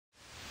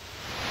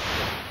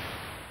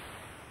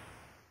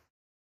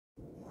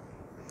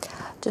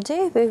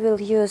Today we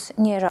will use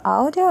near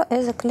audio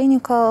as a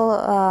clinical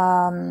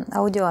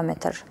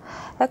audiometer.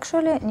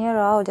 Actually, near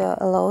audio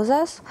allows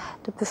us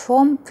to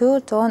perform pure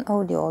tone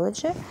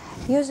audiology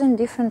using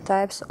different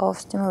types of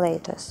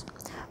stimulators.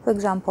 For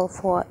example,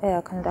 for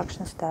air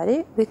conduction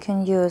study, we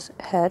can use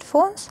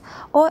headphones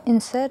or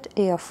insert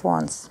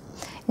earphones.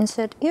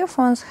 Insert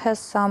earphones has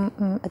some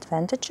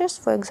advantages.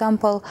 For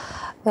example,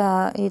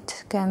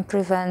 it can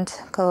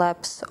prevent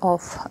collapse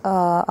of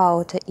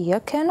outer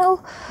ear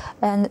canal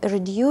and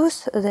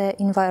reduce the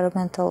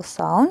environmental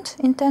sound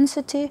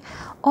intensity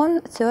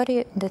on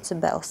 30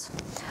 decibels.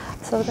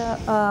 So the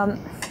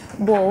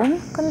bone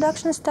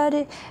conduction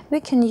study, we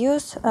can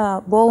use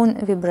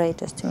bone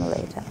vibrator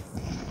stimulator.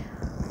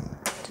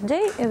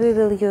 Today we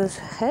will use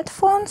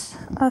headphones.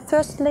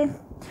 Firstly,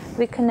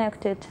 we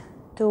connect it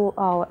to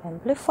our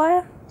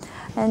amplifier,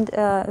 and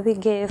we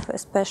gave a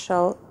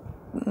special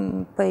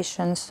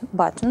patient's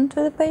button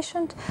to the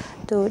patient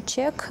to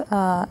check.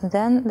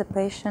 Then the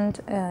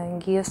patient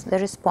gives the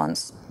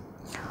response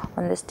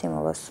on the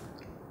stimulus.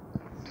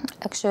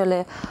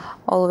 Actually,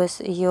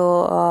 always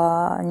you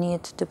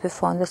need to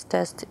perform this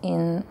test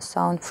in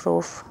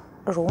soundproof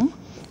room.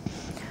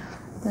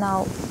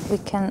 Now we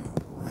can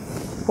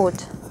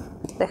put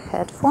the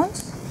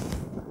headphones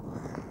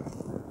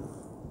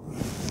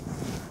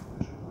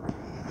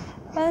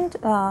and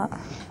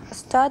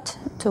start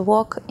to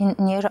work in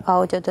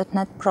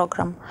nearaudio.net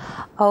program.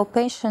 Our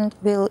patient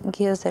will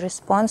give the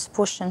response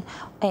pushing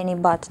any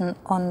button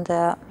on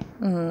the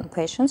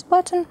patient's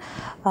button.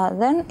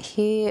 Then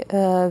he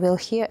will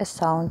hear a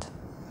sound.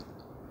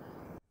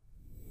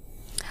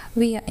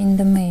 We are in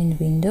the main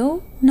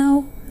window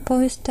now for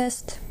this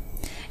test.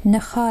 In the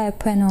higher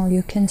panel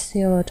you can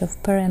see a lot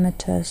of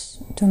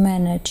parameters to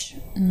manage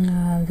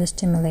the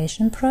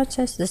stimulation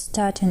process. The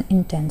starting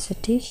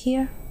intensity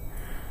here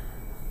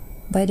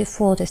by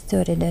default is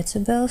 30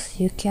 decibels.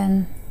 You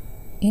can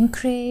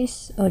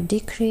increase or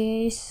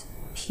decrease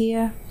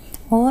here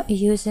or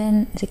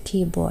using the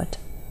keyboard.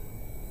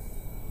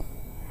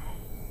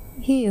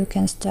 Here you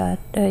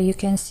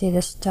can see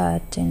the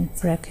starting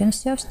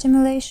frequency of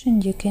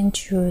stimulation. You can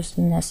choose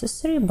the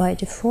necessary. By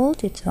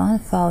default it's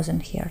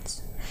 1000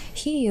 Hz.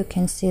 Here you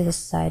can see the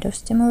side of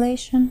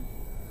stimulation.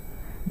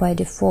 By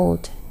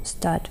default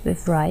start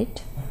with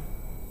right.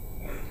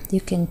 You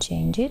can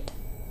change it.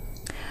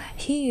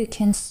 Here you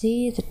can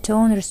see the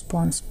tone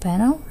response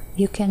panel.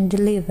 You can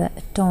deliver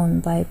a tone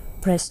by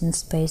pressing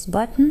space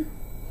button.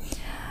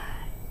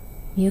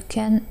 You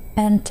can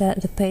enter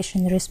the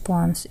patient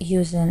response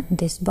using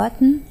this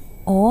button,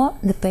 or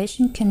the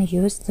patient can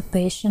use the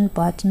patient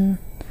button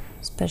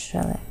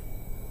specially.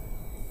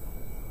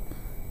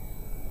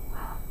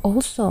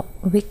 Also,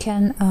 we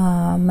can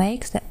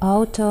make the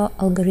auto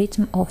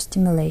algorithm of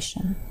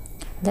stimulation.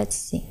 Let's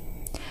see.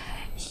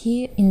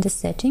 Here in the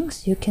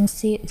settings you can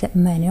see the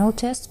manual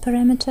test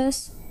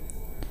parameters.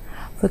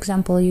 For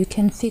example, you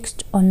can fix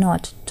or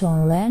not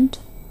tone length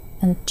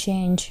and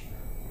change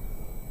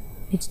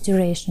its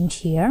duration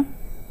here.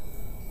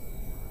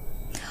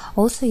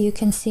 Also, you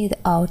can see the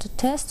auto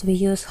test. We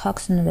use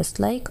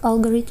Huxton-Westlake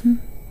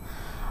algorithm.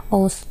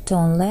 Also,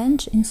 tone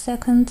length in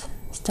second.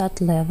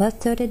 Start level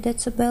 30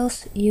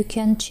 decibels. You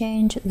can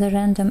change the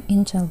random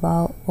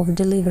interval of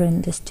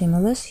delivering the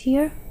stimulus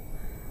here.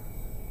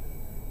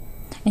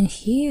 And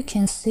here you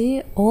can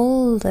see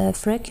all the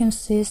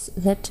frequencies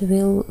that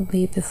will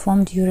be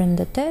performed during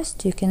the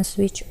test. You can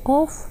switch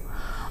off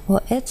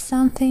or add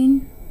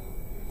something.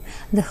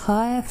 The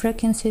higher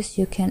frequencies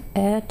you can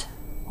add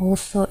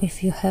also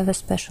if you have a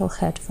special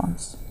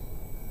headphones.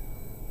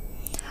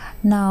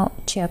 Now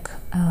check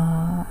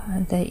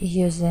the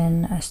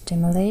using a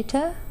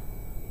stimulator.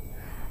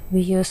 We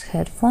use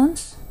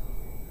headphones,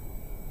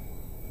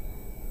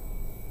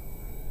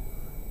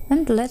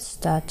 and let's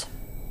start.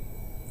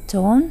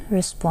 Tone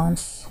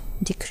response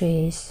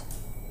decrease,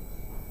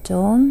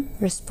 tone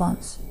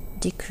response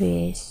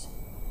decrease,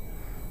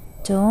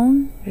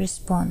 tone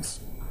response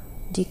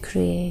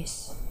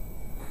decrease,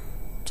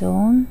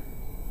 tone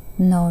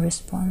no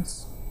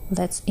response.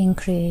 Let's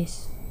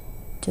increase.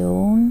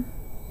 Tone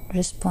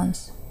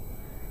response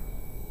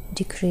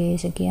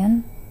decrease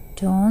again,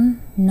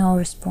 tone no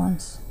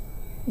response,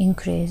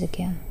 increase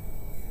again,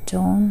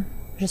 tone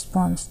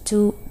response.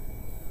 2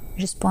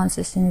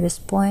 responses in this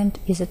point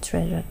is a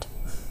treasure.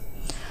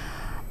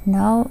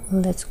 Now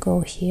let's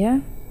go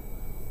here.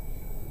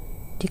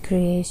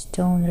 Decrease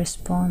tone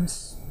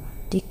response,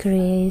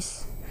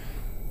 decrease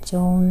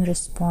tone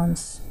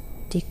response,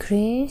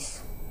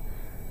 decrease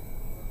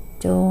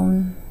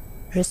tone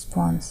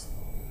response,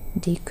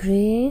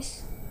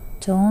 decrease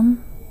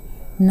tone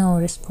no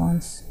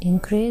response,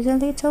 increase a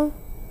little,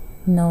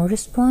 no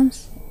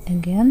response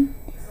again.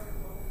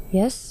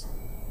 Yes,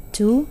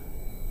 2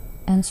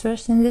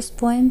 answers in this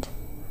point.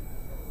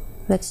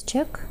 Let's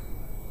check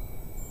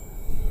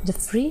the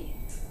 3.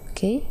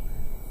 Okay,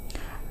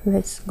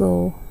 let's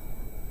go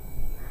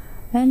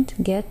and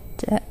get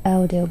the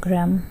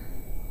audiogram.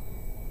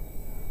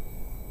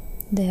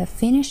 They are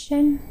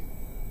finishing.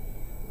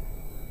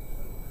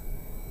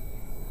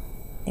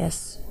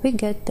 Yes, we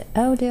get the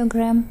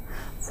audiogram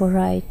for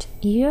right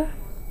ear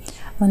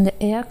on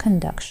the air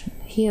conduction.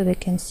 Here we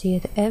can see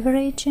the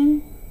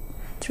averaging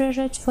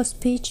threshold for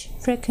speech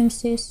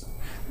frequencies.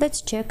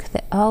 Let's check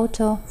the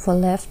auto for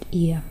left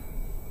ear.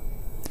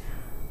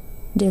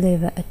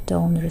 Deliver a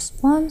tone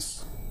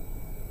response,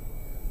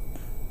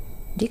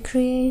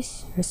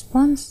 decrease,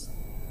 response,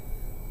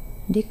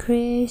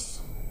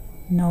 decrease,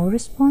 no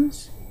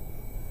response,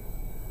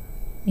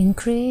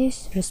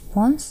 increase,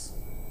 response,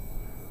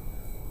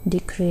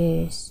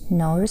 decrease,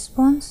 no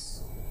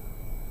response,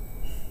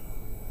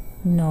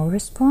 no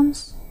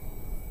response,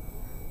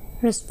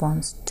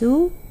 response.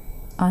 2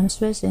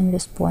 answers in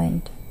this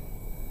point.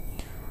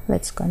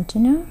 Let's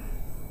continue.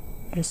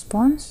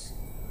 Response,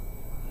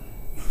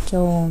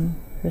 tone,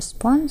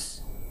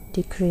 response,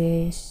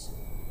 decrease,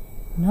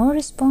 no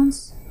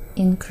response,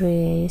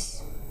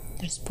 increase,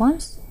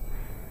 response,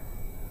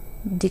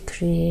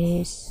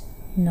 decrease,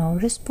 no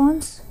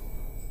response,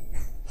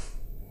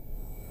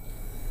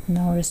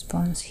 no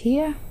response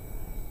here,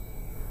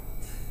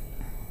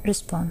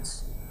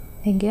 response.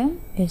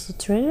 Again, is it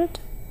triggered?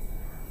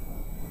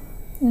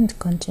 And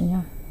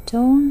continue.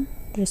 Tone,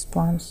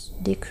 response,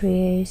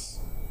 decrease,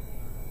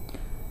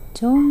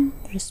 tone,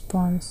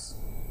 response,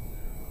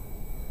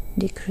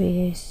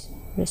 decrease,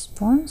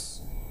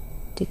 response,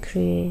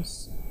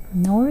 decrease,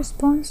 no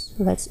response.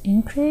 Let's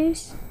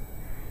increase.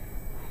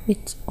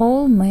 It's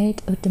all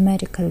made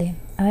automatically.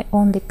 I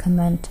only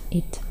comment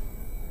it.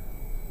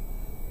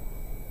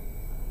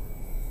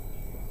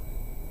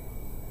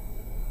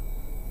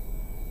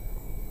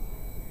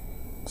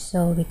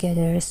 So we get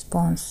a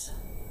response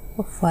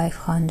of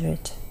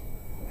 500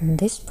 at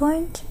this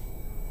point.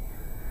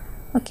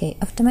 Okay,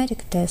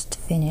 automatic test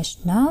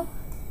finished. Now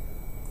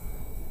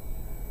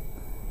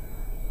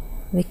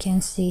we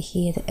can see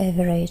here the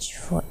average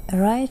for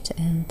right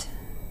and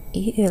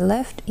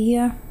left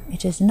ear.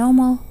 It is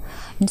normal.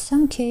 In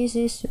some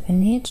cases we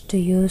need to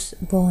use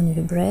bone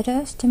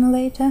vibrator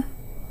stimulator.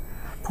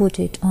 Put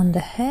it on the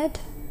head,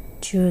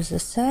 choose the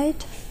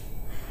side,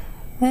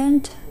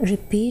 and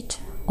repeat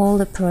all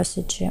the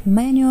procedure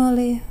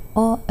manually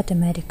or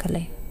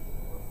automatically.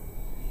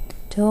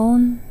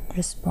 Tone,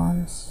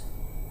 response,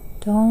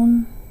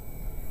 tone,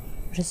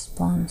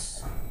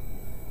 response.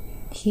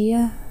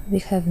 Here we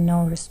have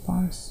no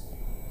response.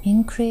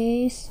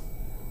 Increase,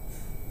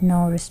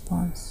 no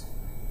response.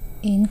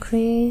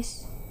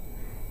 Increase,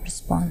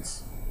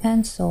 response,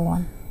 and so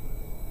on.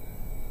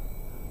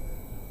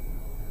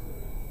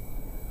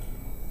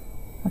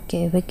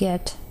 Okay, we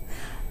get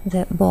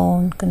the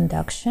bone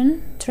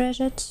conduction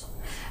thresholds.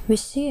 We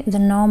see the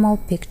normal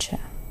picture.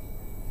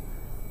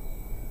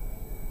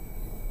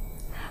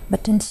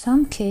 But in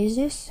some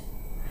cases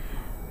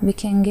we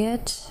can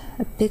get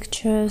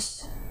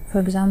pictures, for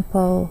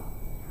example,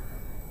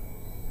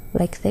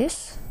 like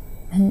this,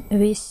 and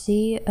we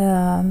see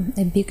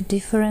a big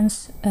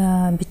difference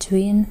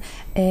between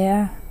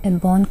air and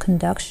bone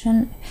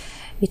conduction.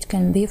 It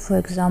can be, for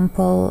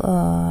example,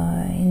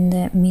 in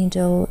the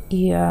middle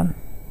ear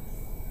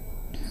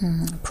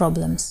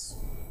problems.